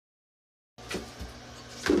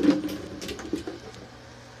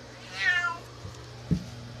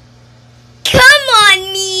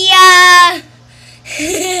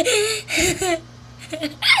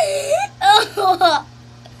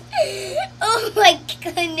Oh my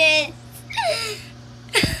goodness.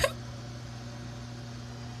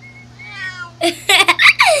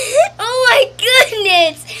 Oh my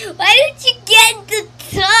goodness. Why don't you get in the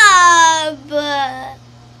tub?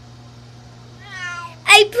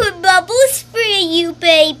 I put bubbles for you,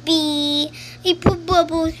 baby. I put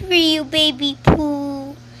bubbles for you, baby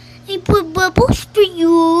Pooh. I put bubbles for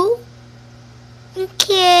you.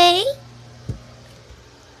 Okay.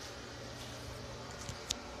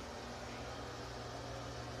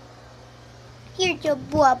 Here's your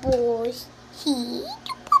bubbles. Here's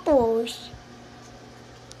your bubbles.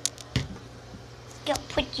 Go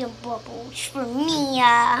put your bubbles for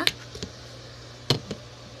Mia.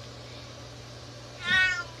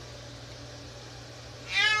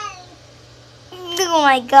 Oh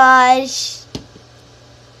my gosh.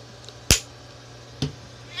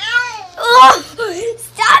 Oh,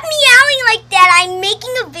 stop meowing like that. I'm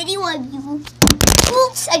making a video of you.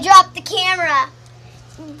 Oops, I dropped the camera.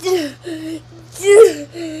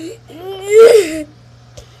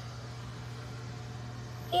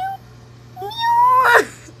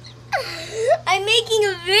 I'm making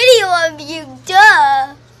a video of you,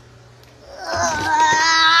 duh.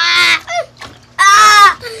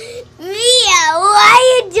 Mia,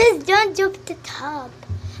 why you just don't jump the tub?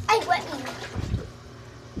 I wet you.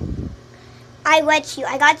 I wet you.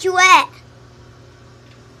 I got you wet.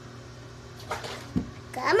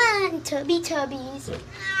 Come on, tubby tubbies.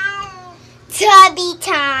 Tubby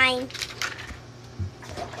time.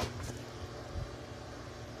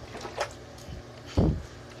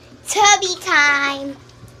 Tubby time.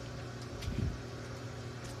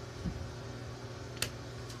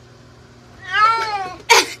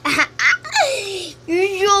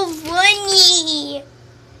 You're so funny.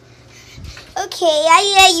 Okay, I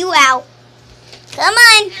let you out. Come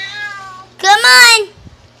on. Come on.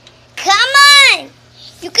 Come on.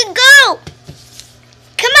 You can go.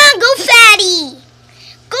 Come on, go fatty.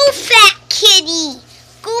 Go fat kitty.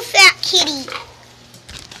 Go fat kitty.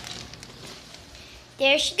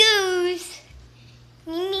 There she goes.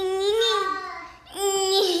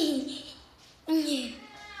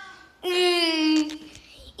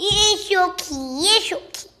 It's okay. It's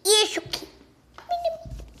okay. It's okay.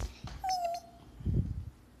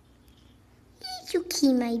 It's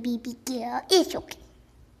okay, my baby girl. It's okay.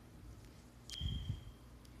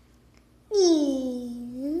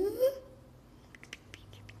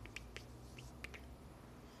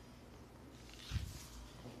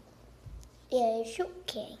 Yeah, it's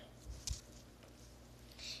okay.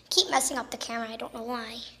 Keep messing up the camera. I don't know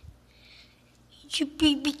why. It's your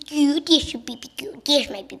baby girl. There's your baby girl. There's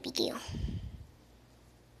my baby girl.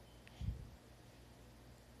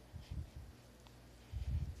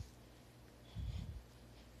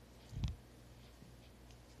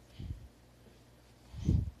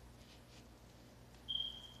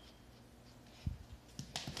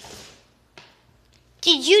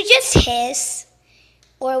 Did you just hiss?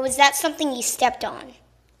 Or was that something you stepped on?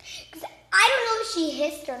 'Cause I don't know if she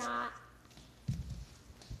hissed or not.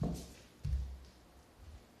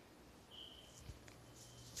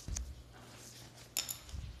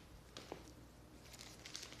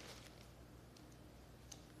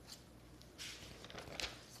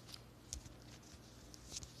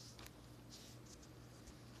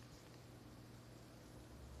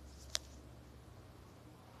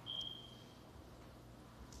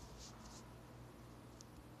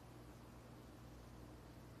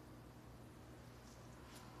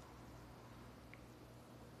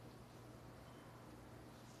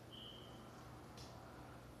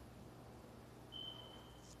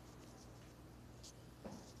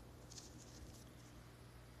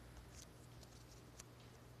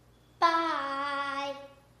 Bye.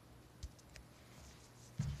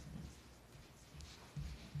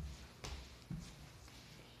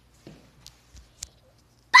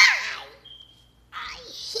 Bye. I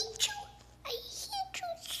hate you. I hate you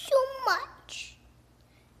so much.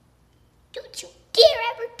 Don't you dare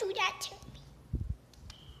ever do that to me.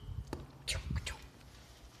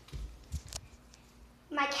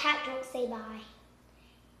 My cat don't say bye.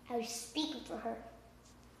 I was speaking for her.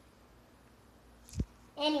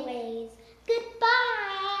 Anyways,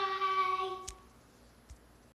 goodbye.